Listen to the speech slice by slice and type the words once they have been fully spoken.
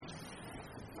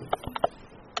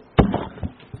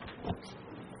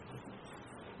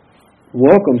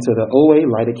Welcome to the OA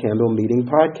Light a Candle Meeting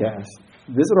podcast.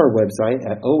 Visit our website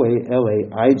at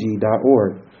oalaig.org,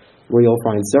 where you'll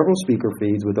find several speaker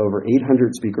feeds with over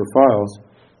 800 speaker files,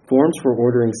 forms for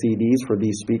ordering CDs for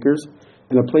these speakers,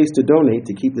 and a place to donate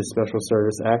to keep this special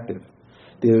service active.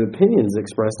 The opinions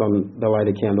expressed on the Light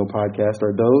a Candle podcast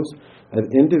are those of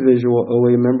individual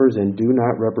OA members and do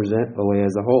not represent OA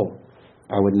as a whole.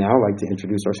 I would now like to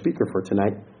introduce our speaker for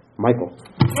tonight, Michael.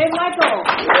 Hey, Michael.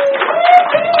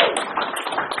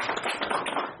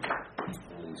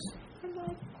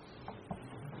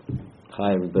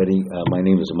 Hi, everybody. My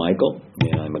name is Michael,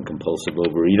 and I'm a compulsive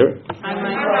overeater. Hi,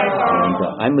 Michael. And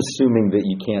I'm assuming that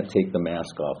you can't take the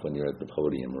mask off when you're at the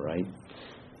podium, right?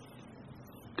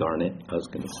 Darn it, I was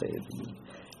going to say it.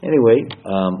 Anyway,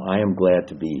 I am glad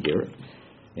to be here,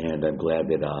 and I'm glad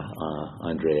that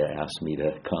Andrea asked me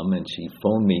to come, and she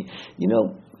phoned me. You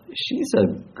know, she's a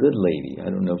good lady. I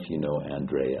don't know if you know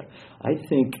Andrea. I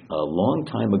think a long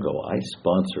time ago I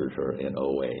sponsored her in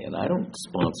OA, and I don't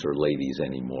sponsor ladies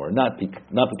anymore. Not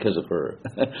because of her,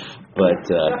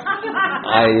 but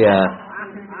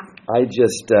I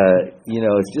just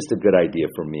it's just a good idea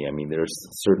for me. I mean, there's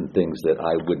certain things that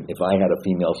I would, if I had a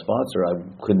female sponsor, I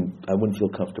wouldn't feel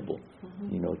comfortable,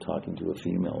 talking to a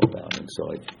female about it.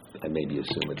 So I maybe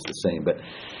assume it's the same. But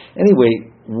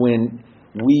anyway, when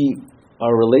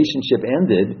our relationship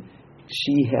ended,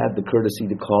 she had the courtesy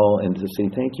to call and to say,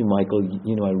 "Thank you, Michael.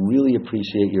 I really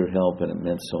appreciate your help, and it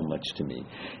meant so much to me."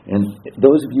 And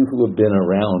those of you who have been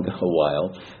around a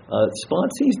while,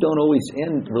 sponsees don't always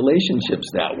end relationships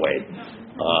that way.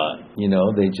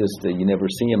 They just, you never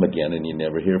see them again and you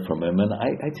never hear from them. And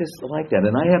I just like that.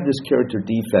 And I have this character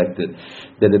defect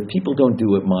that if people don't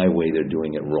do it my way, they're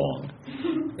doing it wrong.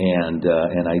 And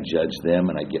I judge them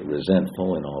and I get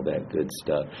resentful and all that good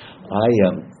stuff.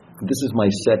 This is my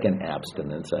second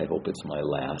abstinence. I hope it's my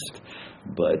last.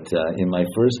 But in my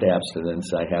first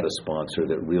abstinence, I had a sponsor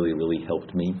that really, really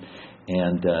helped me.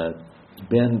 And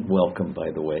Ben, welcome, by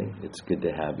the way. It's good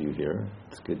to have you here.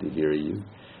 It's good to hear you.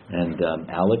 And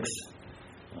Alex,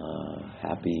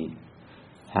 happy,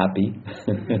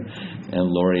 and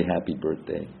Lori, happy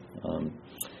birthday.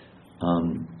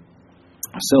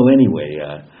 So anyway,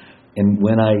 and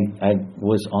when I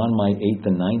was on my 8th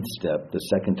and 9th step the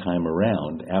second time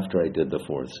around, after I did the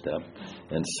 4th step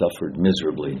and suffered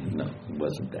miserably, no, it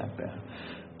wasn't that bad,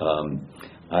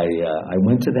 I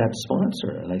went to that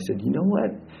sponsor and I said, "You know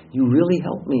what? You really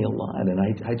helped me a lot, and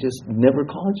I just never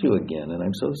called you again, and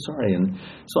I'm so sorry." And the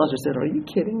sponsor said, "Are you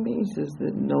kidding me?" He says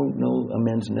that no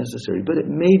amends necessary. But it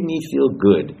made me feel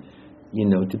good,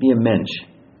 to be a mensch,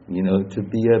 to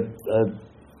be a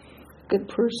good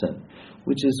person,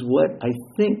 which is what I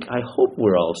hope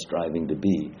we're all striving to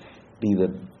be the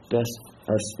best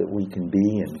us that we can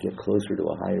be and get closer to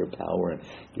a higher power and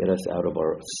get us out of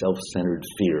our self-centered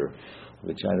fear,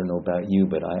 which I don't know about you,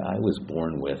 but I was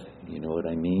born with, you know what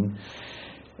I mean?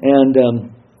 And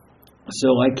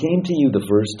so I came to you the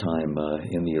first time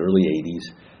in the early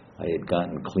 80s. I had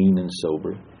gotten clean and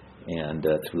sober and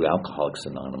through Alcoholics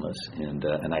Anonymous, and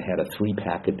I had a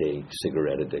 3-pack-a-day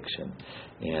cigarette addiction,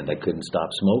 and I couldn't stop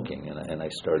smoking, and I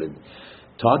started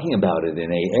talking about it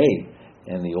in AA,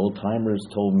 and the old-timers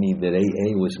told me that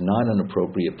AA was not an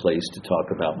appropriate place to talk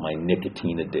about my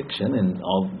nicotine addiction, and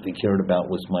all they cared about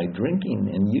was my drinking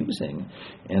and using,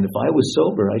 and if I was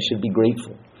sober, I should be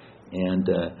grateful. And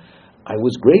I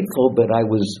was grateful, but I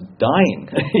was dying.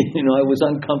 I was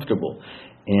uncomfortable,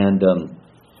 and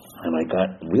I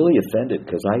got really offended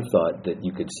because I thought that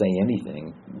you could say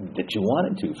anything that you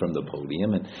wanted to from the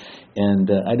podium. And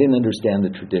I didn't understand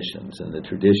the traditions. And the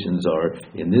traditions are,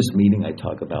 in this meeting, I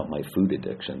talk about my food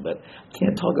addiction. But I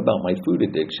can't talk about my food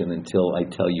addiction until I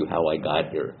tell you how I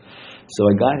got here. So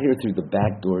I got here through the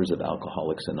back doors of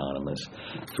Alcoholics Anonymous,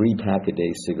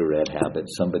 3-pack-a-day cigarette habit.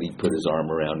 Somebody put his arm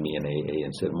around me in AA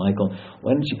and said, "Michael,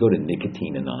 why don't you go to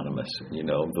Nicotine Anonymous?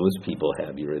 Those people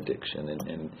have your addiction."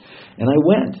 And I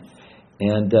went.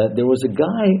 And there was a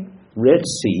guy, Red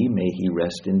C, may he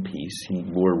rest in peace. He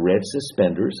wore red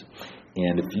suspenders.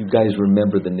 And if you guys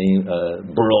remember the name,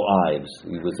 Burl Ives,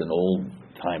 he was an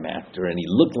old-time actor, and he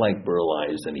looked like Burl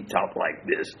Ives, and he talked like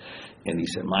this. And he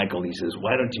said, "Michael," he says,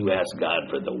 "why don't you ask God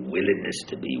for the willingness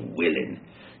to be willing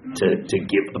to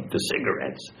give up the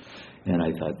cigarettes?" And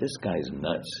I thought, this guy's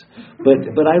nuts.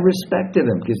 But I respected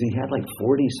him because he had like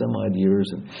 40 some odd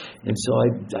years. And so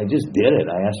I just did it.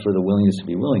 I asked for the willingness to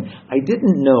be willing. I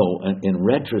didn't know in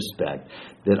retrospect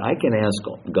that I can ask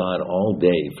God all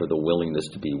day for the willingness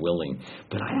to be willing,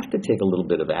 but I have to take a little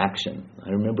bit of action. I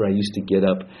remember I used to get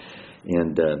up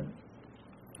and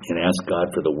ask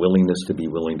God for the willingness to be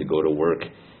willing to go to work,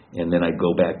 and then I'd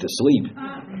go back to sleep.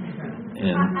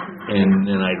 And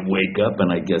then I'd wake up,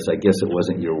 and I guess it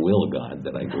wasn't your will, God,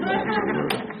 that I go back to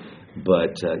work.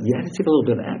 But you had to take a little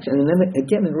bit of action. And then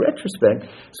again, in retrospect,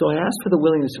 so I asked for the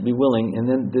willingness to be willing, and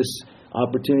then this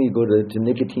opportunity to go to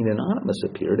Nicotine Anonymous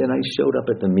appeared, and I showed up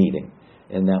at the meeting.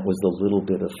 And that was the little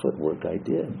bit of footwork I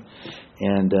did.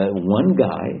 And one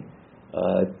guy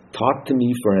talked to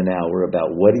me for an hour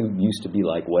about what he used to be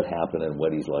like, what happened, and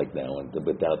what he's like now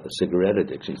without the cigarette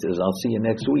addiction. He says, I'll see you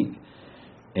next week.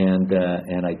 And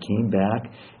I came back,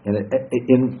 and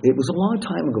it was a long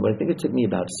time ago, but I think it took me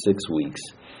about 6 weeks,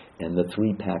 and the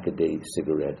 3-pack-a-day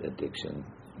cigarette addiction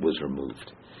was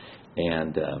removed.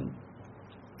 And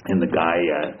the guy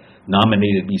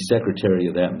nominated me secretary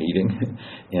of that meeting,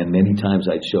 and many times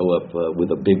I'd show up with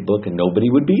a big book and nobody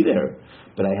would be there.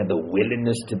 But I had the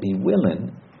willingness to be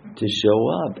willing to show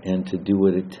up and to do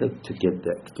what it took to keep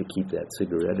that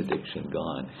cigarette addiction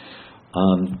gone.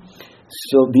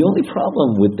 So the only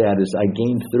problem with that is I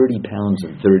gained 30 pounds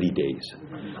in 30 days,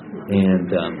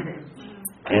 and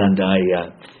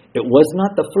it was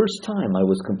not the first time I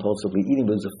was compulsively eating,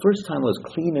 but it was the first time I was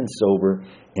clean and sober,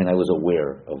 and I was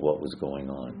aware of what was going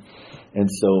on. And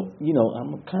so,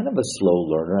 I'm kind of a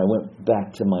slow learner. I went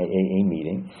back to my AA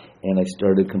meeting, and I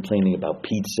started complaining about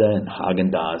pizza and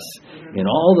Haagen-Dazs and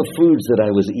all the foods that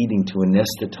I was eating to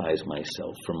anesthetize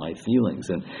myself from my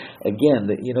feelings. And again,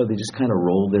 they just kind of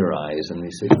rolled their eyes, and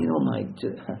they said, Mike,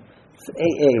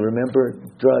 AA, remember,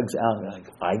 drugs out.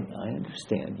 I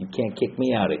understand. You can't kick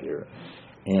me out of here.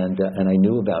 And I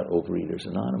knew about Overeaters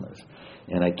Anonymous.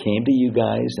 And I came to you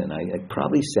guys, and I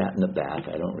probably sat in the back.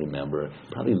 I don't remember.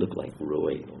 Probably looked like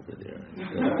Roy over there.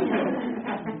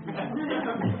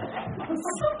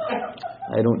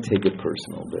 I don't take it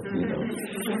personal, but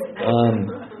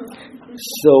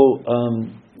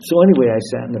So anyway, I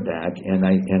sat in the back, and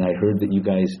I heard that you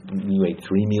ate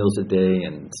 3 meals a day,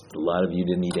 and a lot of you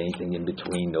didn't eat anything in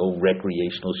between. No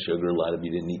recreational sugar. A lot of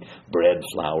you didn't eat bread,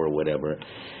 flour, whatever.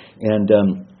 And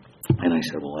I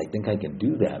said, well, I think I can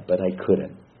do that, but I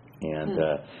couldn't. And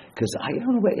because I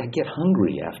don't know, I get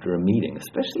hungry after a meeting,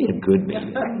 especially a good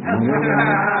meeting.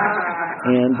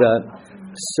 And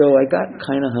so I got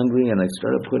kind of hungry, and I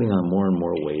started putting on more and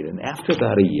more weight. And after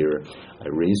about a year, I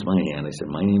raised my hand. I said,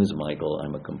 my name is Michael.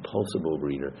 I'm a compulsive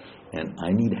overeater, and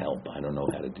I need help. I don't know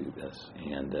how to do this.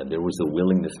 And there was the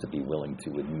willingness to be willing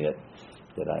to admit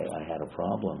that I had a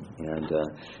problem.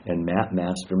 And Matt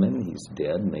Masterman, he's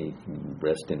dead, may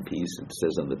rest in peace. It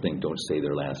says on the thing, don't say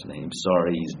their last name.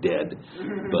 Sorry, he's dead.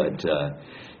 But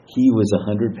he was a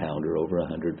 100-pounder, over a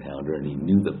 100-pounder, and he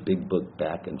knew the big book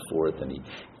back and forth, and he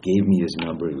gave me his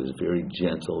number. He was very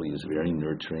gentle. He was very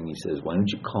nurturing. He says, why don't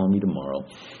you call me tomorrow,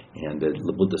 and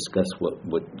we'll discuss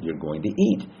what you're going to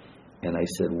eat. And I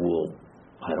said, well,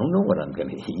 I don't know what I'm going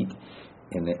to eat.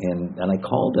 And I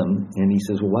called him, and he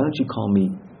says, well, why don't you call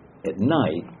me at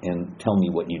night and tell me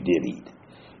what you did eat?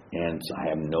 And so I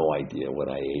have no idea what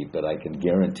I ate, but I can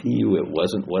guarantee you it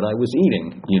wasn't what I was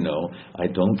eating. I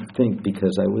don't think,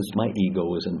 because my ego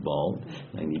was involved.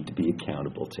 I need to be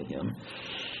accountable to him.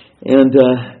 And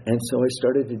so I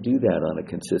started to do that on a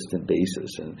consistent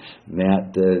basis. And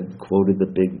Matt quoted the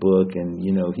big book, and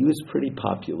he was pretty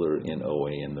popular in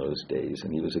OA in those days,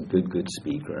 and he was a good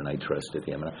speaker, and I trusted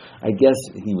him. And I guess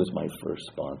he was my first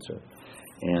sponsor.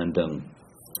 And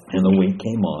the weight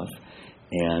came off,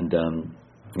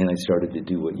 and I started to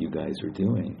do what you guys are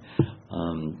doing.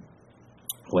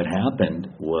 What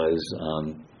happened was,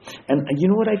 and you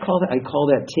know what I call that? I call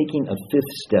that taking a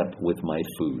 5th step with my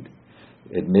food.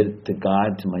 Admit to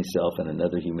God, to myself, and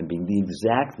another human being the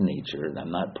exact nature, and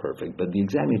I'm not perfect, but the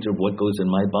exact nature of what goes in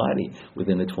my body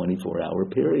within a 24-hour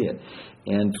period.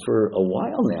 And for a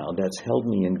while now, that's held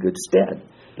me in good stead.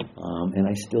 And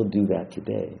I still do that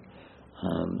today.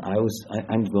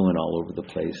 I'm going all over the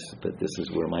place, but this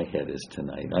is where my head is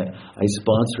tonight. I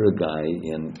sponsor a guy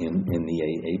in the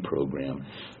AA program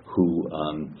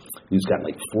who's got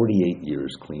like 48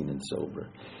 years clean and sober.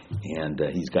 And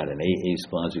he's got an AA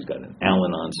sponsor, he's got an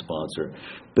Al-Anon sponsor,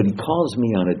 but he calls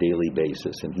me on a daily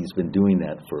basis, and he's been doing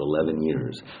that for 11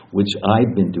 years, which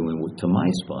I've been doing to my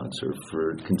sponsor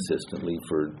consistently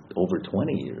for over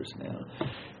 20 years now.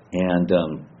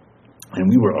 And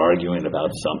we were arguing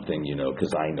about something,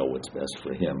 because I know what's best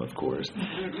for him, of course.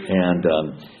 And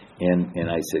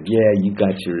I said, yeah, you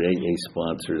got your AA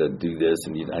sponsor to do this.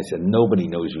 And I said, nobody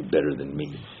knows you better than me.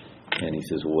 And he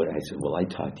says, well, what? I said, well, I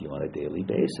talk to you on a daily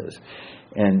basis.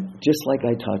 And just like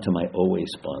I talk to my OA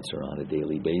sponsor on a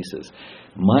daily basis,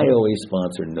 my OA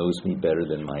sponsor knows me better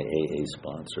than my AA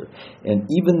sponsor. And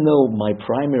even though my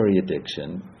primary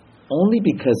addiction only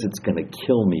because it's going to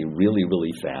kill me really,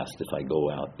 really fast if I go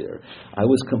out there. I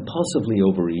was compulsively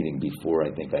overeating before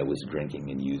I think I was drinking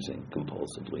and using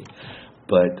compulsively.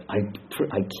 But I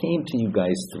came to you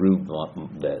guys through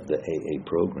the AA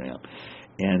program.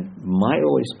 And my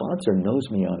OA sponsor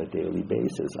knows me on a daily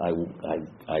basis.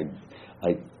 I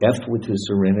F with his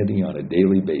serenity on a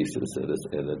daily basis at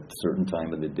a certain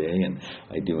time of the day, and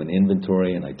I do an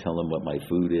inventory, and I tell him what my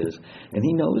food is, and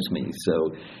he knows me.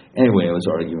 So anyway, I was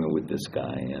arguing with this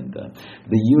guy, and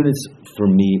the units for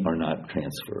me are not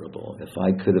transferable. If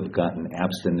I could have gotten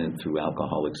abstinent through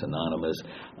Alcoholics Anonymous,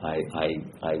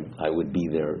 I would be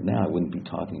there now. I wouldn't be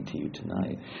talking to you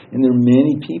tonight. And there are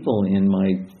many people in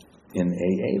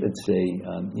AA that say,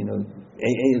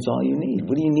 AA is all you need.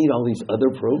 What do you need all these other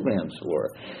programs for?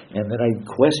 And then I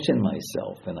question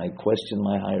myself, and I question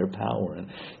my higher power, and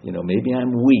maybe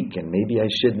I'm weak, and maybe I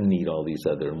shouldn't need all these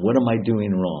other. And what am I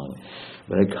doing wrong?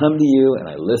 But I come to you, and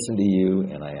I listen to you,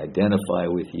 and I identify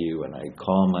with you, and I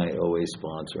call my OA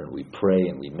sponsor, and we pray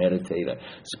and we meditate. I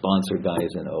sponsor guys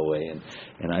in OA,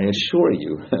 and I assure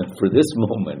you, for this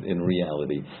moment in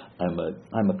reality, I'm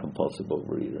a compulsive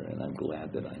overeater, and I'm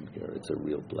glad that I'm here. It's a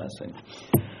real blessing.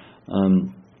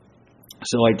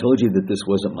 So I told you that this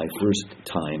wasn't my first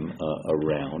time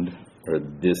around, or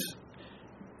this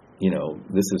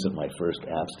isn't my first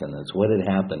abstinence. What had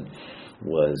happened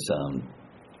was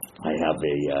I have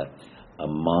a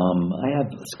mom. I have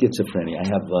schizophrenia. I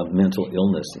have mental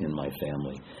illness in my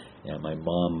family. And my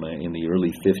mom, in the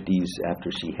early 50s,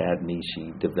 after she had me,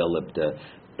 she developed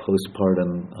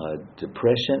postpartum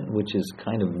depression, which is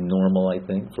kind of normal, I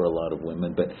think, for a lot of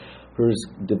women. But hers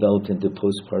developed into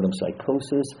postpartum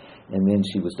psychosis, and then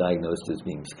she was diagnosed as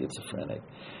being schizophrenic.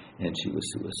 And she was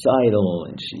suicidal,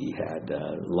 and she had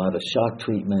a lot of shock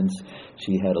treatments.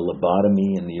 She had a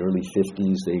lobotomy in the early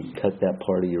 50s. They cut that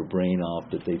part of your brain off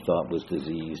that they thought was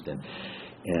diseased.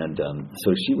 And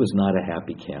so she was not a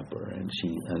happy camper, and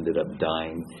she ended up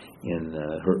dying in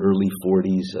her early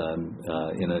 40s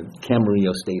in a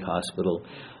Camarillo State Hospital,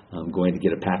 going to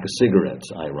get a pack of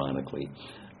cigarettes, ironically.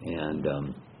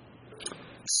 And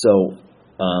so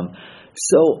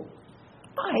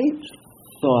I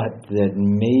thought that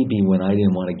maybe when I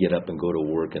didn't want to get up and go to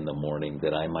work in the morning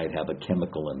that I might have a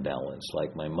chemical imbalance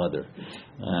like my mother.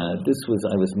 I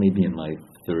was maybe in my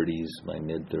 30s, my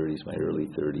mid-30s, my early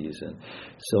 30s, and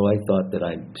so I thought that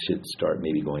I should start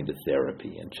maybe going to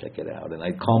therapy and check it out. And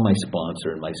I'd call my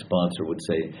sponsor, and my sponsor would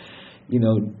say,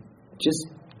 just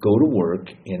go to work,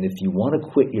 and if you want to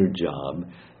quit your job,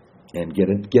 and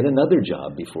get another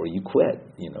job before you quit.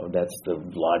 That's the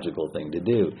logical thing to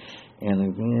do.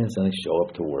 And so I show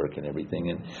up to work and everything.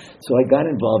 And so I got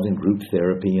involved in group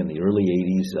therapy in the early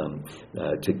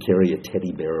 80s to carry a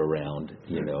teddy bear around,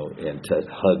 and to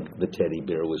hug the teddy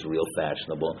bear was real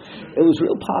fashionable. It was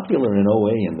real popular in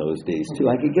OA in those days, too.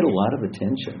 I could get a lot of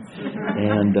attention.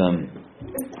 And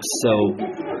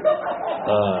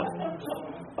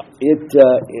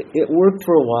It worked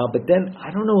for a while, but then I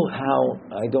don't know how,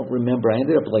 I don't remember. I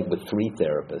ended up with 3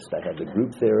 therapists. I had the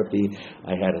group therapy,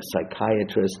 I had a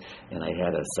psychiatrist, and I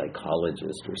had a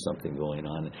psychologist or something going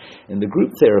on. And the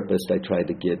group therapist I tried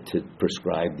to get to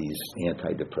prescribe these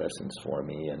antidepressants for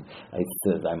me, and I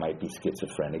said I might be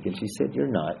schizophrenic, and she said, "You're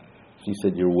not." She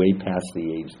said, "You're way past the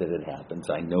age that it happens.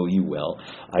 I know you well.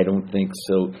 I don't think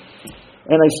so."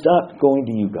 And I stopped going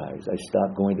to you guys. I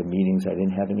stopped going to meetings. I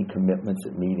didn't have any commitments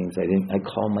at meetings. I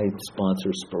called my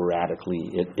sponsor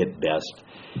sporadically at best.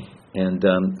 And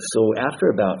so after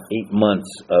about 8 months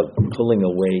of pulling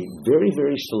away very,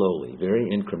 very slowly, very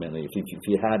incrementally, if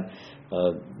you had,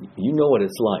 you know what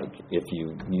it's like.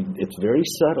 It's very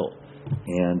subtle.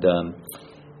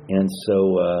 And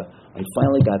so I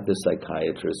finally got the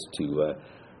psychiatrist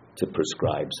to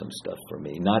prescribe some stuff for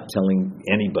me, not telling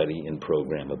anybody in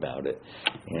program about it.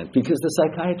 And because the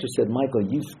psychiatrist said, "Michael,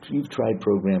 you've tried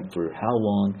program for how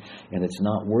long, and it's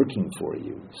not working for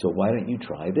you. So why don't you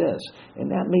try this?" And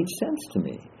that made sense to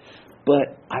me.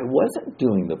 But I wasn't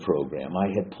doing the program. I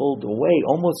had pulled away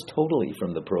almost totally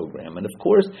from the program. And of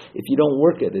course, if you don't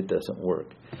work it, it doesn't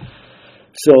work.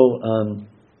 So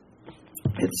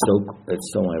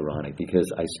it's so ironic because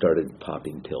I started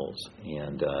popping pills,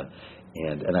 and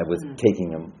I was taking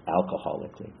them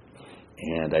alcoholically,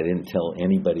 and I didn't tell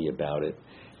anybody about it,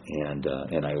 and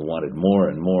I wanted more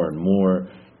and more and more,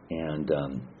 and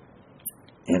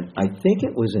And I think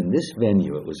it was in this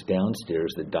venue, it was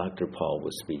downstairs, that Dr. Paul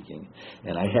was speaking.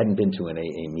 And I hadn't been to an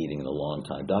AA meeting in a long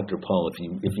time. Dr. Paul,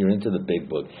 if you're into the big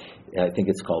book, I think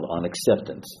it's called On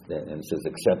Acceptance. And it says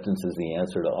acceptance is the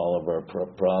answer to all of our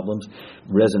problems.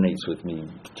 Resonates with me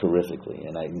terrifically.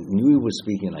 And I knew he was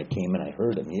speaking. I came and I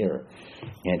heard him here.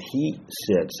 And he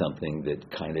said something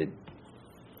that kind of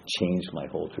changed my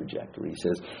whole trajectory. He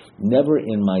says, never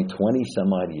in my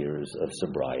 20-some-odd years of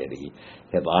sobriety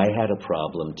have I had a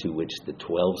problem to which the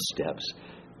 12 steps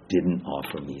didn't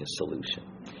offer me a solution.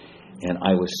 And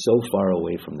I was so far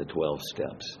away from the 12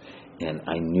 steps, and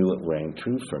I knew it rang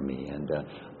true for me. And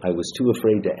I was too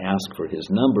afraid to ask for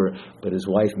his number, but his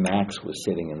wife, Max, was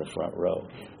sitting in the front row.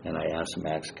 And I asked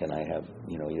Max, can I have,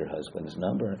 your husband's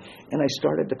number? And I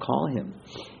started to call him.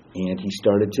 And he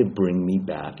started to bring me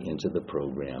back into the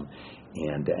program.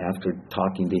 And after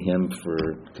talking to him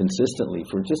consistently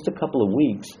for just a couple of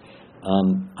weeks,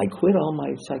 I quit all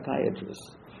my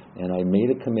psychiatrists. And I made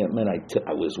a commitment. I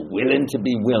was willing to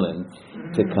be willing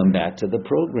to come back to the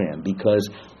program, because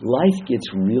life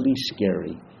gets really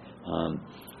scary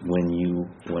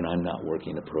when I'm not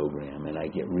working a program, and I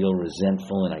get real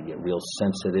resentful, and I get real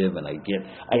sensitive, and I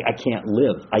can't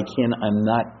live.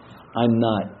 I'm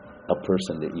not a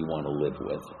person that you want to live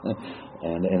with,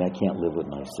 and I can't live with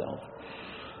myself.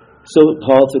 So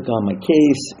Paul took on my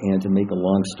case, and to make a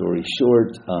long story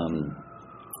short,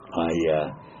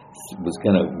 I was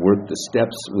going to work the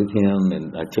steps with him,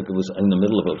 and it was in the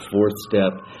middle of a fourth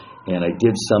step, and I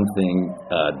did something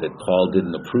that Paul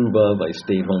didn't approve of. I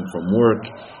stayed home from work,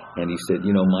 and he said,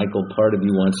 Michael, part of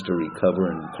you wants to recover,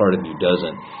 and part of you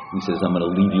doesn't. He says, I'm going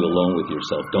to leave you alone with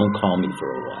yourself. Don't call me for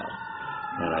a while.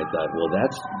 And I thought, well,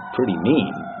 that's pretty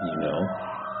mean,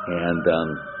 And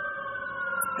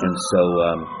so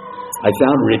I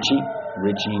found Richie.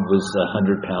 Richie was a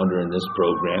 100-pounder in this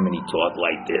program, and he taught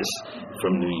like this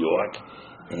from New York.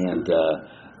 And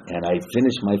I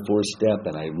finished my fourth step,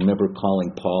 and I remember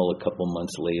calling Paul a couple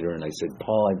months later, and I said,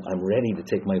 Paul, I'm ready to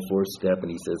take my fourth step. And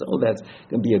he says, oh, that's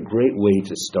going to be a great way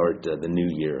to start the new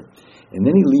year. And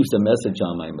then he leaves a message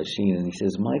on my machine, and he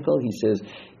says, Michael, he says,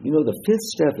 the fifth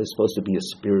step is supposed to be a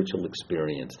spiritual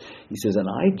experience. He says, and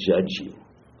I judge you.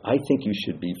 I think you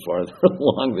should be farther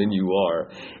along than you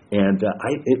are. And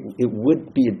it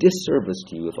would be a disservice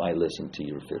to you if I listened to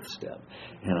your fifth step.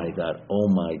 And I thought, oh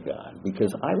my God,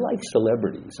 because I like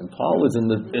celebrities, and Paul was in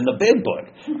the big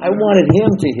book. I wanted him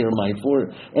to hear my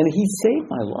fourth, and he saved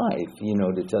my life,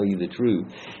 to tell you the truth.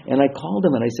 And I called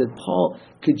him and I said, Paul,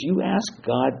 could you ask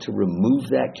God to remove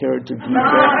that character defect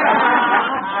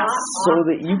so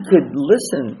that you could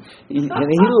listen? And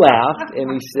he laughed, and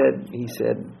he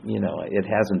said, it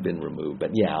hasn't been removed, but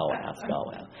yeah, I'll ask.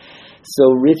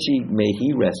 So Richie, may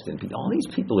he rest in peace. All these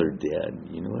people are dead,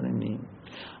 you know what I mean?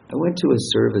 I went to a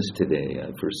service today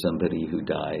for somebody who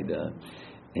died,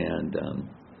 and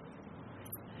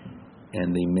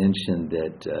they mentioned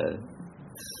that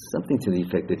something to the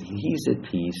effect that he's at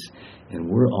peace, and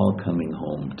we're all coming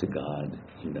home to God,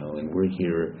 and we're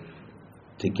here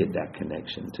to get that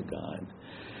connection to God.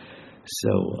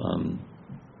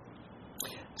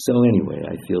 So anyway,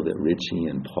 I feel that Richie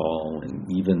and Paul and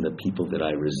even the people that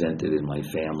I resented in my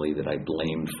family, that I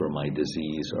blamed for my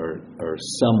disease, are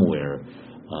somewhere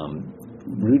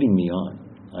rooting me on.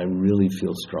 I really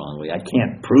feel strongly. I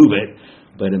can't prove it,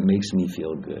 but it makes me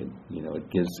feel good.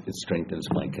 It strengthens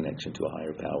my connection to a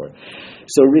higher power.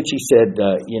 So Richie said,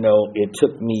 it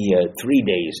took me 3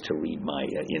 days to read my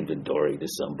inventory to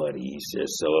somebody. He says,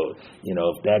 so,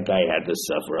 if that guy had to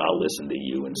suffer, I'll listen to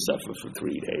you and suffer for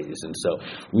 3 days. And so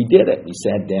we did it. We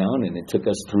sat down, and it took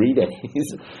us 3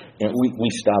 days. And we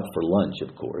stopped for lunch,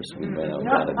 of course. We went out and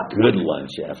got a good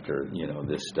lunch after,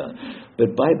 this stuff.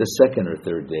 But by the second or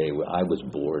third day, I was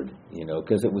bored,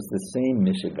 because it was the same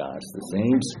mishigas, the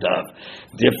same stuff,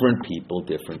 different people,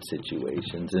 different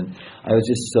situations. And I was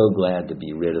just so glad to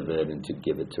be rid of it and to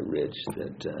give it to Rich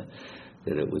that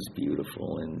it was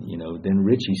beautiful. And, then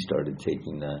Richie started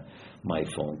taking my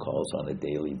phone calls on a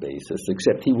daily basis,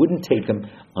 except he wouldn't take them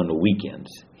on the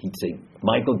weekends. He'd say,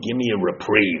 Michael, give me a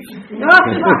reprieve.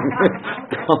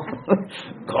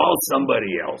 Call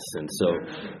somebody else. And so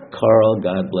Carl,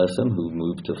 God bless him, who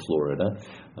moved to Florida,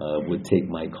 would take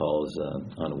my calls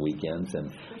on weekends.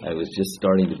 And I was just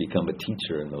starting to become a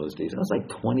teacher in those days. I was like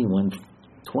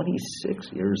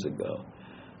 26 years ago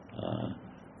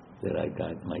that I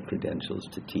got my credentials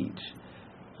to teach.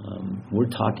 We're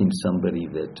talking somebody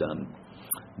that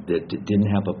didn't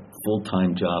have a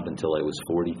full-time job until I was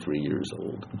 43 years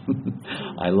old.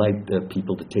 I liked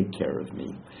people to take care of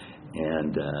me,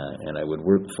 and I would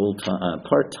work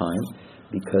part-time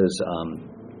because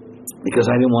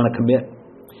I didn't want to commit.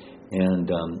 And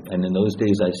in those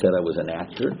days, I said I was an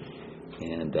actor,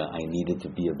 and I needed to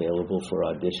be available for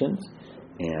auditions.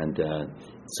 And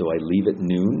so I leave at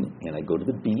noon, and I go to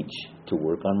the beach to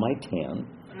work on my tan.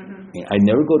 And I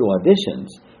never go to auditions,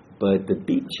 but the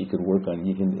beach you could work on.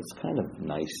 It's kind of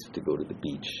nice to go to the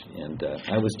beach, and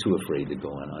I was too afraid to go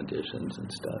on auditions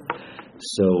and stuff.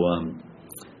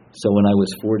 So when I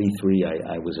was 43,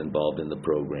 I was involved in the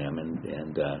program,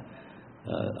 and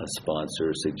a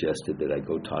sponsor suggested that I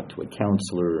go talk to a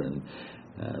counselor. And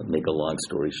make a long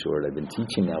story short, I've been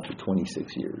teaching now for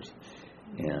 26 years,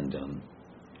 and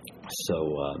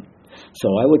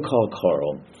so I would call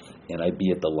Carl, and I'd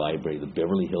be at the library, the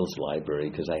Beverly Hills Library,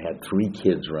 because I had 3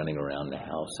 kids running around the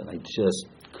house, and I just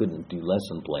couldn't do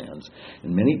lesson plans.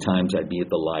 And many times I'd be at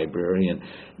the library, and,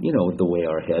 the way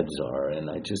our heads are, and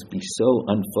I'd just be so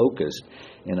unfocused.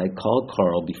 And I'd call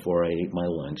Carl before I ate my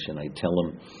lunch, and I'd tell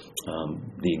him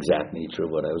the exact nature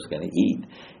of what I was going to eat.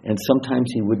 And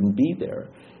sometimes he wouldn't be there.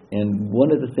 And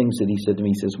one of the things that he said to me,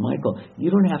 he says, Michael, you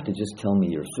don't have to just tell me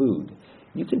your food.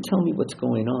 You can tell me what's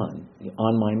going on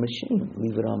my machine.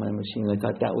 Leave it on my machine. I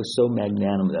thought that was so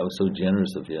magnanimous. That was so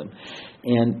generous of him.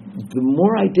 And the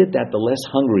more I did that, the less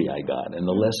hungry I got, and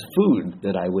the less food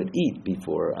that I would eat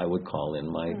before I would call in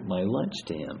my lunch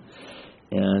to him.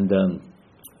 And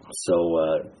so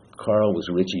Carl was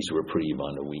Richie's reprieve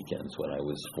on the weekends when I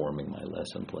was forming my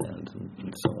lesson plans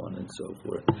and so on and so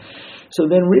forth. So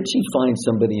then Richie finds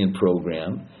somebody in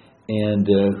program, and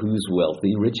who's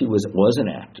wealthy. Richie was an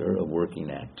actor, a working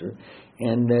actor,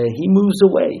 and he moves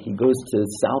away. He goes to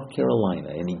South Carolina,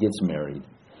 and he gets married.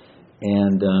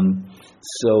 And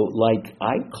so,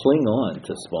 I cling on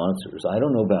to sponsors. I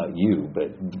don't know about you, but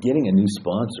getting a new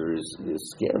sponsor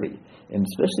is scary, and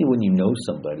especially when you know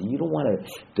somebody. You don't want to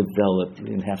develop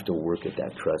and have to work at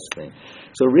that trust thing.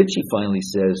 So Richie finally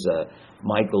says,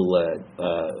 Michael,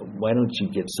 why don't you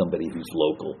get somebody who's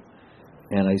local?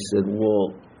 And I said,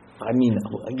 well,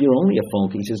 you're only a phone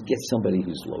call. He says, get somebody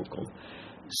who's local.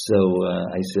 So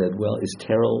I said, well,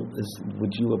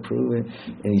 would you approve it?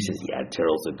 And he says, yeah,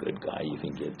 Terrell's a good guy. You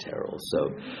can get Terrell.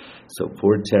 So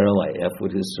poor Terrell, I F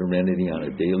with his Serenity on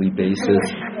a daily basis.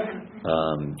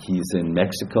 He's in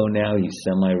Mexico now. He's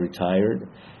semi-retired.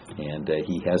 And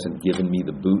he hasn't given me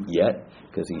the boot yet,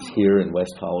 because he's here in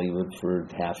West Hollywood for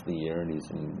half the year, and he's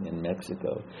in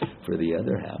Mexico for the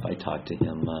other half. I talked to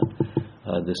him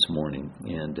this morning,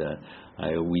 and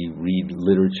we read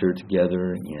literature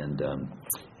together, and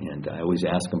I always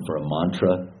ask him for a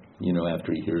mantra,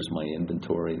 after he hears my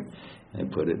inventory. I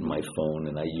put it in my phone,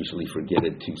 and I usually forget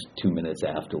it 2 minutes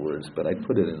afterwards, but I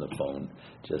put it in the phone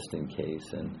just in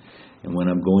case. And when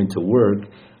I'm going to work,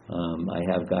 I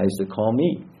have guys that call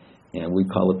me, and we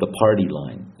call it the party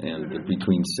line. And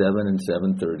between 7 and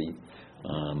 7:30,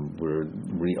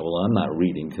 I'm not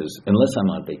reading, because unless I'm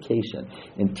on vacation.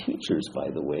 And teachers, by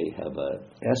the way, have a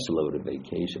S-load of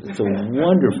vacation. It's a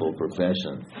wonderful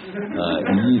profession.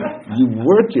 You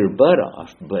work your butt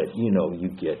off, but you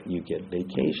get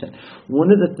vacation. One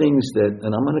of the things that,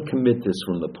 and I'm going to commit this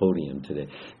from the podium today,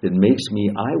 that makes me,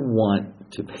 I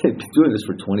want to be doing this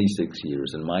for 26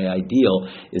 years, and my ideal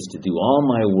is to do all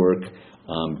my work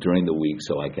during the week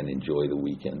so I can enjoy the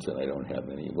weekends and I don't have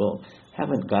any. Well,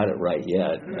 haven't got it right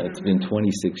yet. It's been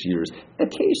 26 years.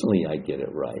 Occasionally I get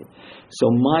it right. So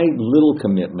my little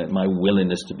commitment, my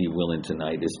willingness to be willing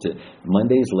tonight is to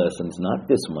Monday's lessons, not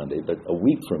this Monday, but a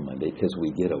week from Monday, because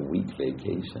we get a week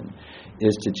vacation,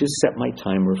 is to just set my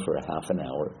timer for a half an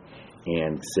hour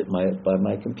and sit by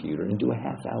my computer and do a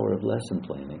half hour of lesson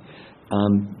planning.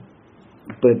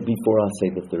 But before I'll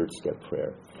say the third step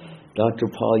prayer, Dr.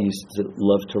 Paul used to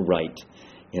love to write,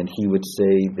 and he would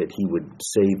say that he would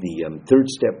say the third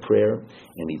step prayer,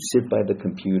 and he'd sit by the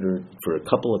computer for a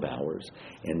couple of hours,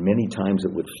 and many times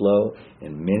it would flow,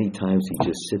 and many times he'd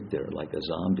just sit there like a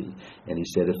zombie. And he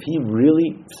said if he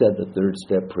really said the third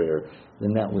step prayer,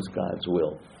 then that was God's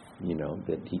will,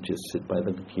 that he'd just sit by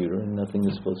the computer and nothing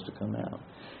was supposed to come out.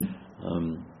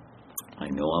 I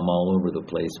know I'm all over the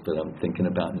place, but I'm thinking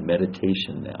about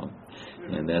meditation now,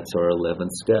 and that's our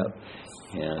 11th step.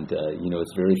 And,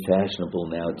 it's very fashionable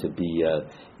now to be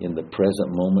in the present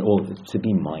moment, to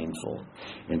be mindful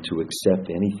and to accept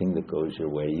anything that goes your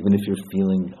way, even if you're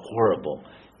feeling horrible,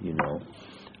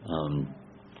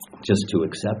 just to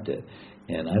accept it.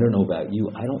 And I don't know about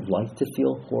you, I don't like to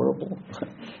feel horrible,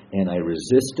 and I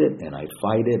resist it, and I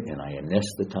fight it, and I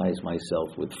anesthetize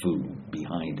myself with food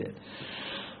behind it.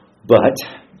 But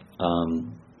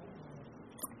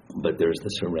there's the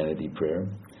Serenity Prayer.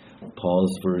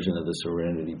 Paul's version of the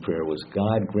Serenity Prayer was,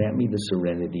 God, grant me the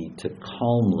serenity to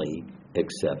calmly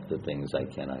accept the things I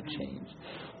cannot change.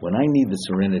 When I need the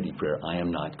serenity prayer, I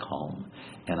am not calm,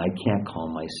 and I can't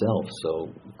calm myself, so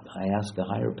I ask the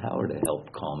higher power to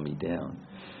help calm me down.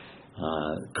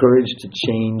 Courage to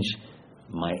change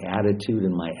my attitude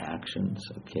and my actions,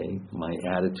 okay? My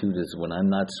attitude is when I'm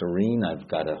not serene, I've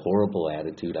got a horrible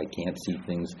attitude. I can't see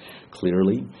things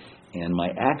clearly. And my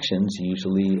actions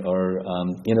usually are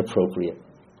inappropriate.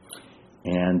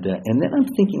 And then I'm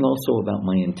thinking also about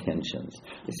my intentions.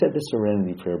 I said the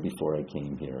serenity prayer before I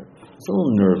came here. I was a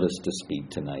little nervous to speak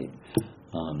tonight.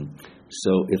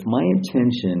 So if my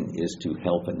intention is to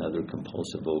help another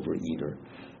compulsive overeater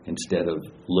instead of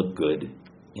look good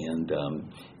and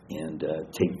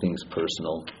take things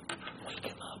personal,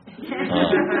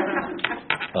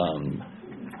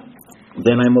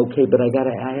 then I'm okay. But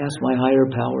I ask my higher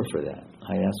power for that.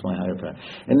 I ask my higher power,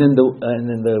 and then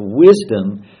the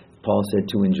wisdom. Paul said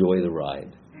to enjoy the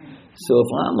ride. So if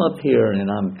I'm up here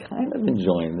and I'm kind of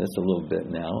enjoying this a little bit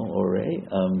now, already,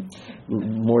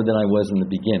 more than I was in the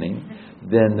beginning,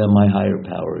 then my higher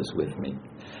power is with me.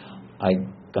 I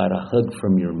got a hug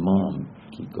from your mom,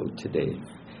 Kiko, today,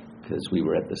 because we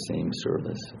were at the same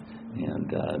service, and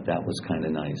that was kind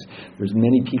of nice. There's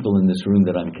many people in this room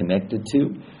that I'm connected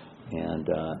to, and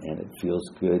it feels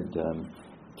good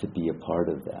to be a part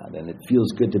of that, and it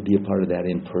feels good to be a part of that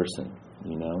in person.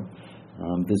 You know,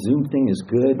 the Zoom thing is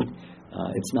good.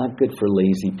 It's not good for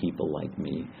lazy people like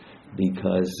me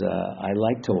because I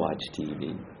like to watch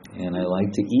TV and I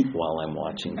like to eat while I'm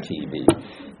watching TV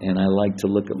and I like to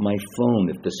look at my phone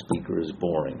if the speaker is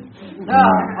boring.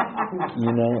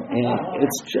 You know, and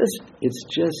it's just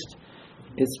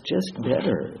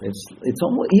better. It's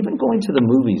almost even going to the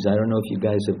movies. I don't know if you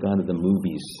guys have gone to the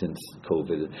movies since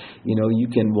COVID. You know, you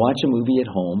can watch a movie at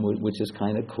home, which is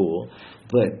kind of cool,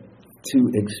 but to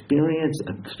experience,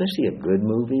 especially a good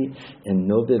movie, and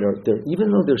know that they're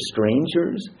even though they're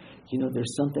strangers, you know,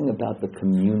 there's something about the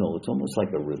communal. It's almost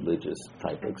like a religious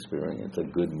type experience, a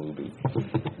good movie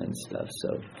and stuff.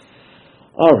 So,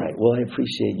 all right. Well, I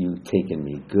appreciate you taking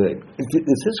me. Good.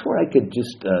 Is this where I could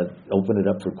just open it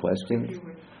up for questions?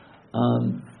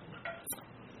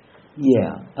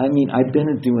 Yeah. I mean, I've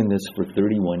been doing this for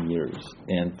 31 years,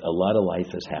 and a lot of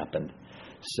life has happened.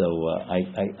 So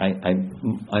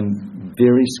I'm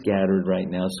very scattered right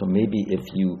now. So maybe if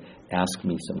you ask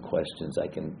me some questions, I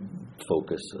can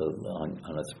focus on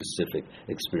a specific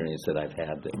experience that I've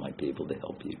had that might be able to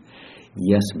help you.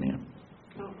 Yes, ma'am.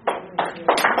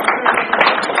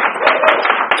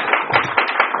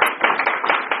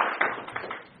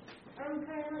 I'm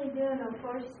currently doing a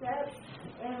 4-step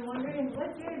and wondering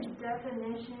what's your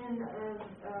definition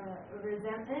of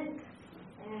resentment?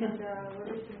 And what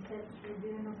are some tips for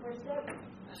doing a 4-step?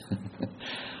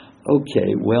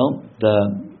 Okay, well,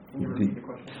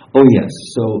 oh yes,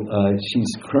 so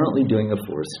she's currently doing a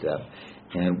 4-step,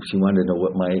 and she wanted to know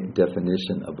what my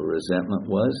definition of a resentment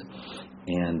was,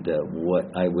 and what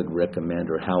I would recommend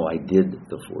or how I did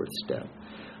the 4th step.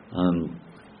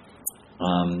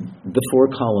 The 4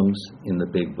 columns in the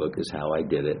big book is how I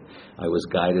did it. I was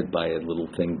guided by a little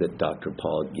thing that Dr.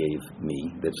 Paul gave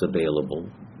me that's available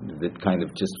that kind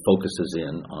of just focuses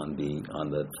in on the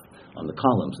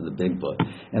columns in the big book.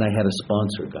 And I had a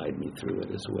sponsor guide me through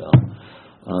it as well.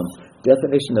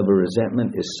 Definition of a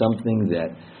resentment is something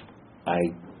that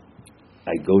I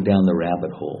go down the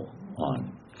rabbit hole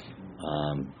on.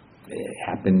 It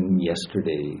happened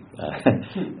yesterday,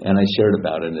 and I shared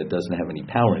about it, and it doesn't have any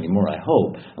power anymore, I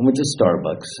hope. I went to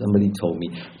Starbucks. Somebody told me,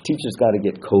 teachers got to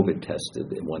get COVID tested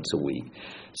once a week.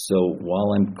 So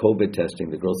while I'm COVID testing,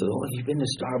 the girl said, oh, if you've been to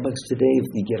Starbucks today,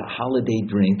 if you get a holiday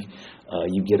drink,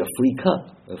 you get a free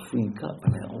cup. I mean,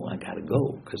 I got to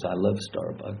go because I love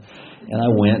Starbucks. And I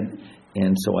went,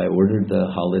 and so I ordered the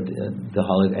holiday.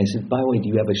 I said, by the way, do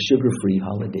you have a sugar-free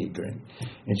holiday drink?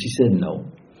 And she said,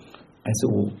 no. I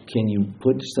said, well, can you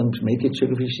make it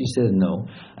sugar-free? She said, no.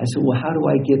 I said, well, how do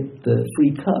I get the free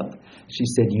cup? She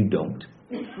said, you don't.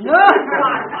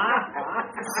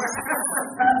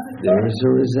 There's a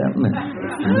resentment, a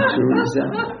future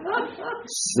resentment.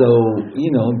 So,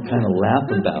 kind of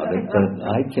laugh about it, but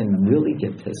I can really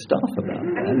get pissed off about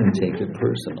that and take it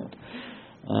personal.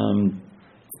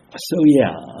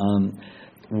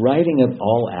 Writing it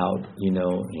all out,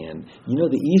 and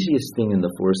the easiest thing in the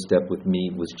 4th step with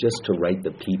me was just to write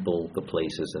the people, the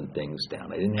places, and things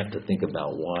down. I didn't have to think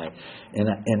about why, and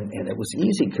it was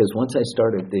easy because once I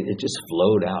started, it just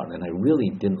flowed out, and I really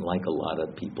didn't like a lot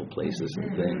of people, places,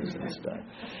 and things and stuff.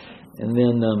 And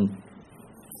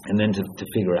then to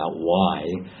figure out why,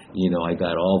 I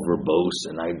got all verbose,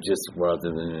 and I just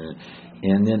rather than.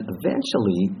 And then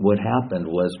eventually what happened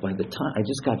was, by the time I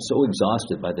just got so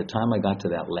exhausted, by the time I got to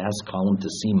that last column to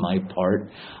see my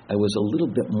part, I was a little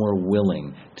bit more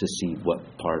willing to see what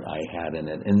part I had in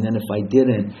it. And then if I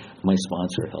didn't, my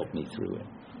sponsor helped me through it.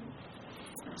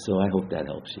 So I hope that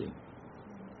helps you.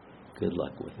 Good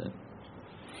luck with it.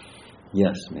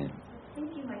 Yes, ma'am.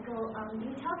 Thank you, Michael.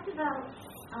 You talked about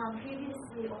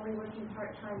previously only working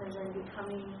part-time and then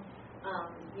becoming,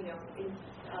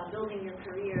 building your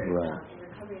career in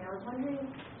recovery. And I was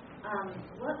wondering,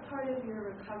 what part of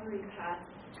your recovery path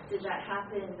did that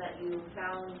happen that you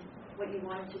found what you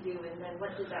wanted to do, and then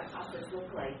what did that process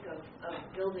look like of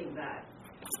building that?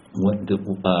 What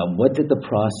did the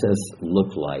process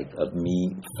look like of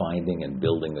me finding and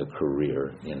building a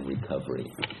career in recovery?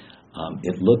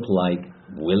 It looked like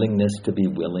willingness to be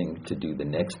willing to do the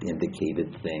next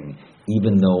indicated thing,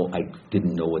 even though I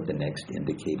didn't know what the next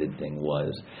indicated thing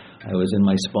was. I was in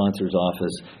my sponsor's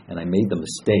office, and I made the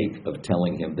mistake of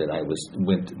telling him that I was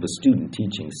student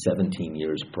teaching 17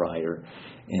 years prior.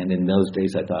 And in those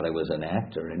days, I thought I was an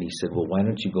actor. And he said, well, why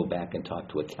don't you go back and talk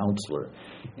to a counselor?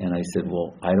 And I said,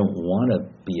 well, I don't want to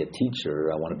be a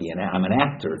teacher. I want to be I'm an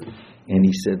actor. And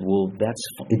he said, well,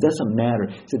 it doesn't matter.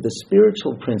 He said, the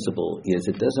spiritual principle is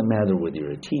it doesn't matter whether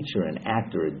you're a teacher, an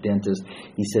actor, a dentist.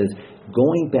 He says,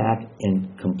 going back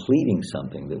and completing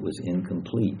something that was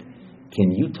incomplete, can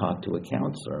you talk to a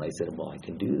counselor? And I said, well, I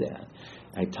can do that.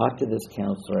 I talked to this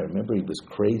counselor. I remember he was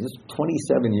crazy. This was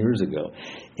 27 years ago.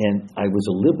 And I was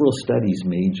a liberal studies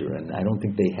major, and I don't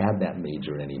think they have that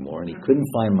major anymore. And he couldn't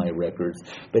find my records,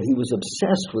 but he was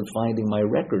obsessed with finding my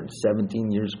records 17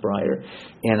 years prior.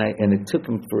 And it took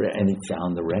him and he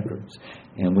found the records.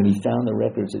 And when he found the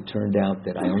records, it turned out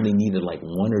that I only needed like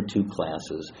 1 or 2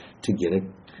 classes to get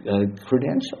a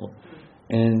credential.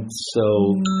 And so,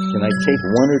 can I take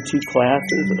 1 or 2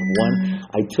 classes?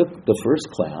 I took the first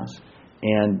class,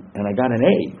 and I got an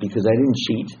A because I didn't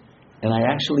cheat, and I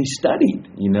actually studied,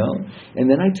 And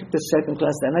then I took the second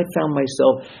class, and I found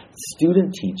myself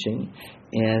student teaching,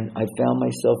 and I found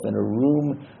myself in a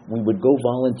room. We would go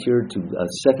volunteer to a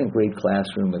second grade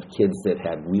classroom of kids that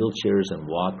had wheelchairs and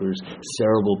walkers,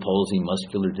 cerebral palsy,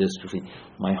 muscular dystrophy.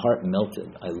 My heart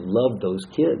melted. I loved those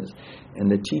kids. And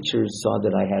the teachers saw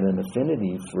that I had an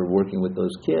affinity for working with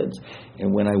those kids.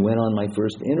 And when I went on my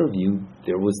first interview,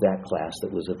 there was that class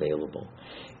that was available.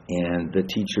 And the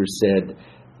teacher said,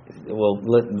 well,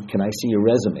 can I see your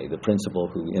resume, the principal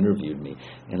who interviewed me?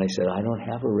 And I said, I don't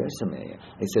have a resume.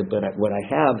 I said, but what I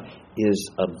have is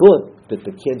a book that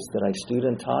the kids that I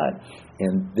student taught,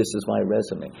 and this is my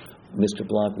resume. Mr.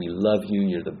 Blanc, we love you.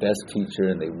 You're the best teacher.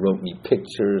 And they wrote me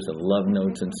pictures and love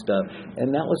notes and stuff.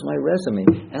 And that was my resume.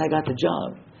 And I got the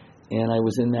job. And I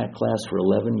was in that class for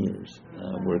 11 years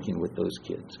working with those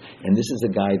kids. And this is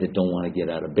a guy that don't want to get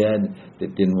out of bed,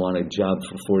 that didn't want a job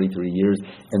for 43 years.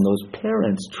 And those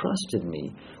parents trusted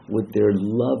me with their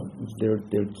love, their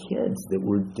kids that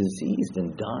were diseased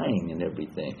and dying and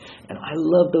everything. And I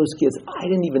loved those kids. I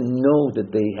didn't even know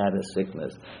that they had a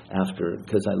sickness after,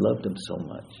 because I loved them so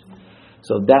much.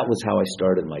 So that was how I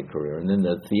started my career. And then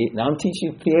now I'm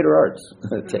teaching theater arts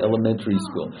to elementary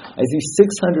school. I see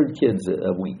 600 kids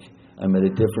a week. I'm at a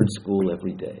different school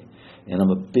every day. And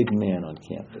I'm a big man on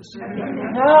campus.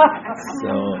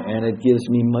 And it gives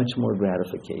me much more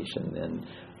gratification than,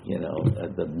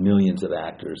 the millions of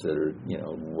actors that are,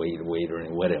 waiter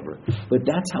and whatever. But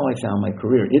that's how I found my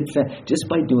career. Just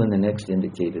by doing the next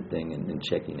indicated thing and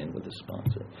checking in with a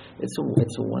sponsor. It's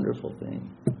a wonderful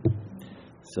thing.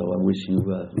 So I wish you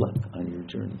luck on your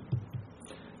journey.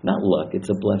 Not luck, it's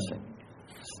a blessing.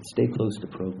 Stay close to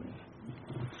program.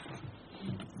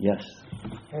 Yes.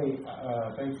 Hey,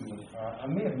 thank you. I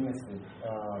may have missed it,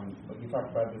 but you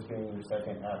talked about this being your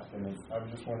second abstinence. I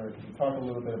was just wondering, could you talk a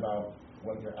little bit about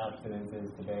what your abstinence is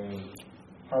today?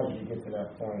 How did you get to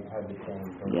that point? How did it change?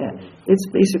 Yeah, it's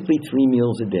basically 3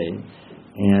 meals a day.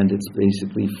 And it's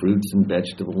basically fruits and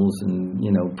vegetables and,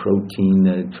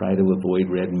 protein. Try to avoid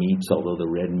red meats, although the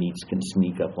red meats can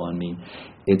sneak up on me.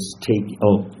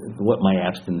 What my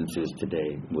abstinence is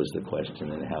today was the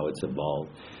question, and how it's evolved.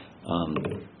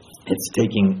 It's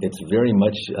very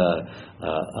much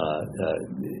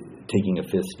taking a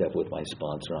 5th step with my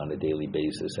sponsor on a daily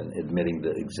basis and admitting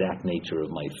the exact nature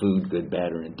of my food, good,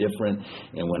 bad, or indifferent.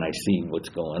 And when I see what's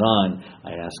going on,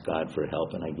 I ask God for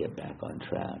help and I get back on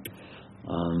track.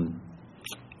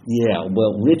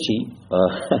 Richie,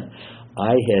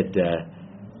 I had, it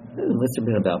must have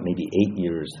been about maybe 8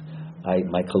 years,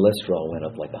 my cholesterol went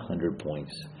up like 100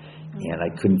 points, and I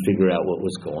couldn't figure out what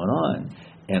was going on.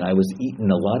 And I was eating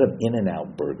a lot of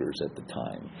In-N-Out burgers at the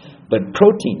time, but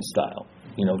protein style.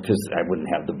 because I wouldn't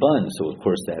have the bun, so of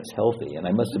course that's healthy. And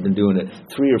I must have been doing it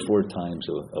 3 or 4 times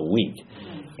a week,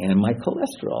 and my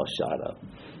cholesterol shot up.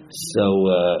 So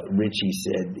Richie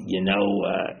said,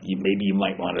 maybe you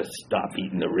might want to stop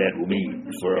eating the red meat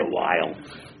for a while,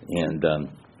 and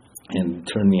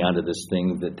turn me onto this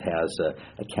thing that has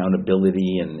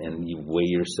accountability, and you weigh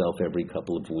yourself every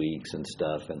couple of weeks and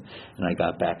stuff. And I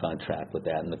got back on track with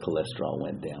that, and the cholesterol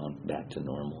went down back to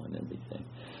normal and everything.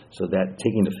 So that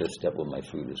taking the 5th step with my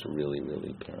food is really,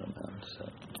 really paramount. So,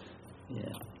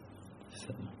 yeah.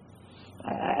 So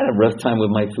I had a rough time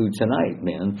with my food tonight,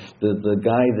 man. The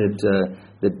guy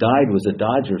that died was a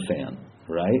Dodger fan,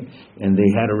 right? And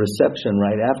they had a reception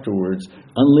right afterwards,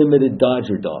 unlimited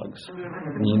Dodger dogs. And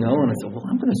I said, well,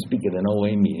 I'm going to speak at an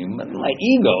OA meeting. My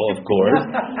ego, of course.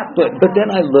 But then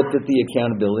I looked at the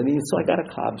accountability, so I got a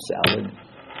Cobb salad,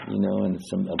 and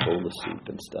a bowl of soup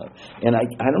and stuff. And I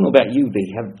don't know about you, they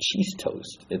have cheese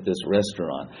toast at this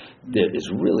restaurant that is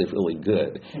really, really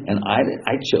good. And I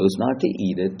chose not to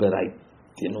eat it, but I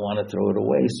didn't want to throw it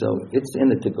away, so it's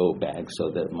in a to-go bag so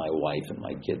that my wife and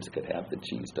my kids could have the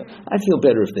cheese toast. I feel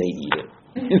better if they eat it.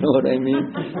 You know what I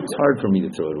mean? It's hard for me to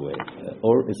throw it away.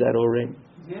 Or is that all right?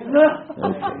 Yeah.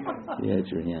 Okay. Yeah, it's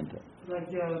your hand up.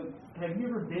 Like, have you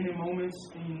ever been in moments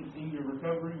in your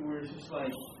recovery where it's just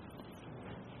like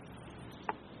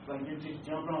you're just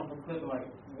jumping off a cliff, like,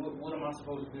 what am I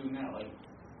supposed to do now? Like,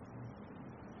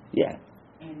 yeah.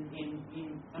 And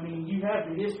I mean, you have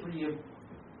the history of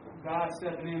God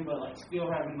stepping in, but like still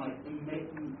having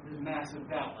making this massive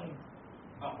doubt. Like,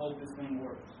 I hope this thing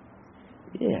works.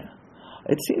 Yeah.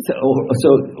 The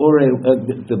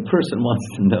person wants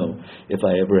to know if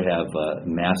I ever have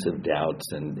massive doubts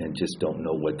and just don't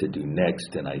know what to do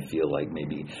next, and I feel like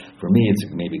maybe, for me, it's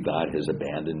maybe God has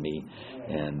abandoned me,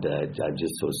 and I'm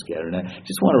just so scared. And I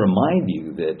just want to remind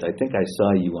you that I think I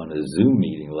saw you on a Zoom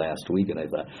meeting last week, and I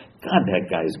thought, God, that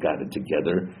guy's got it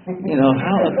together.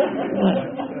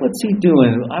 What's he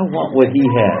doing? I want what he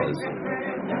has.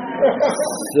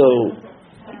 So,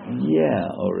 yeah,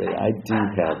 I do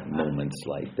have moments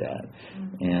like that,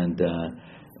 and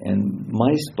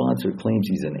my sponsor claims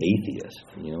he's an atheist.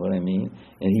 You know what I mean?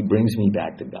 And he brings me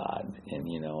back to God. And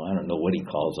I don't know what he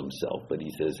calls himself, but he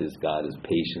says his God is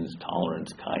patience,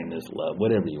 tolerance, kindness, love,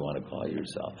 whatever you want to call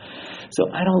yourself. So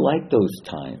I don't like those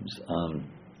times,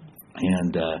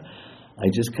 and I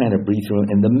just kind of breathe through it.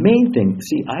 And the main thing,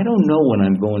 I don't know when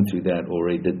I'm going through that,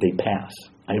 that they pass.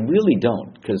 I really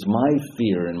don't, because my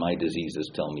fear and my diseases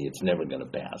tell me it's never going to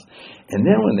pass. And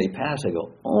then when they pass, I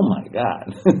go, oh my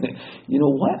God,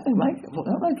 what am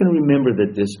I going to remember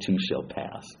that this too shall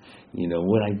pass?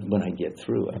 When I get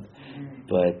through it.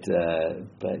 But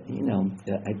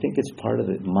I think it's part of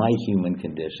my human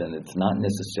condition. It's not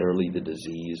necessarily the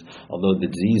disease, although the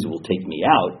disease will take me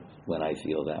out when I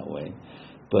feel that way.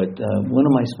 But one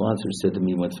of my sponsors said to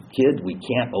me once, kid, we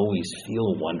can't always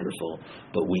feel wonderful,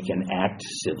 but we can act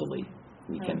civilly.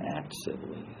 We can act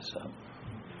civilly. So,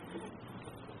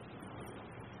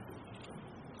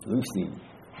 Lucy.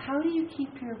 How do you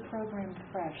keep your program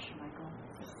fresh, Michael?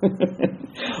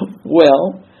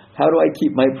 Well, how do I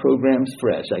keep my programs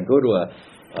fresh? I go to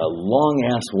a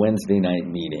long-ass Wednesday night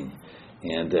meeting.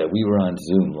 And we were on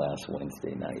Zoom last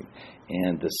Wednesday night,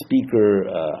 and the speaker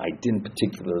I didn't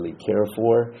particularly care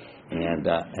for, and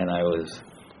I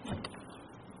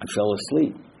fell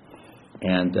asleep,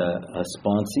 and a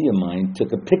sponsee of mine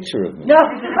took a picture of me. No.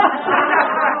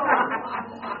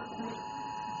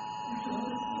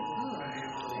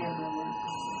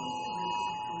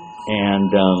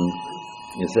 And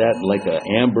is that like an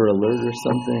Amber Alert or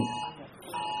something?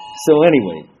 So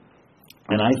anyway.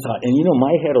 And I thought,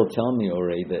 my head will tell me,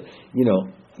 that,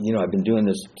 I've been doing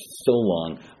this so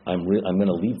long, I'm going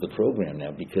to leave the program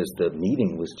now because the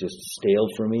meeting was just stale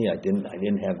for me. I didn't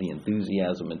have the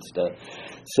enthusiasm and stuff.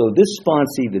 So this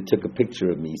sponsee that took a picture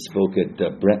of me spoke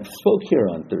here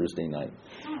on Thursday night,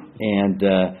 and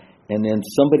then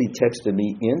somebody texted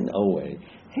me in OA.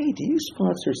 Hey, do you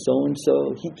sponsor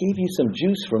so-and-so? He gave you some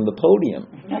juice from the podium,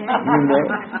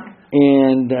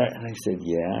 And I said,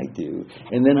 yeah, I do.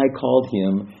 And then I called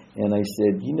him, and I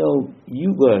said, you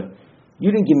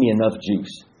didn't give me enough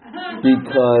juice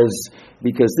because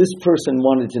this person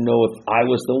wanted to know if I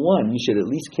was the one. You should at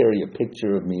least carry a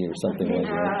picture of me or something like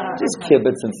that. Just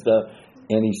kibitz and stuff.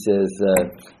 And he says,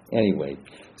 anyway.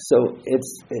 So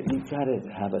you've got to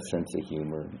have a sense of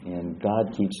humor, and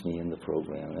God keeps me in the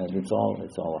program, and it's all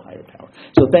a higher power.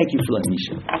 So thank you for letting me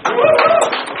share.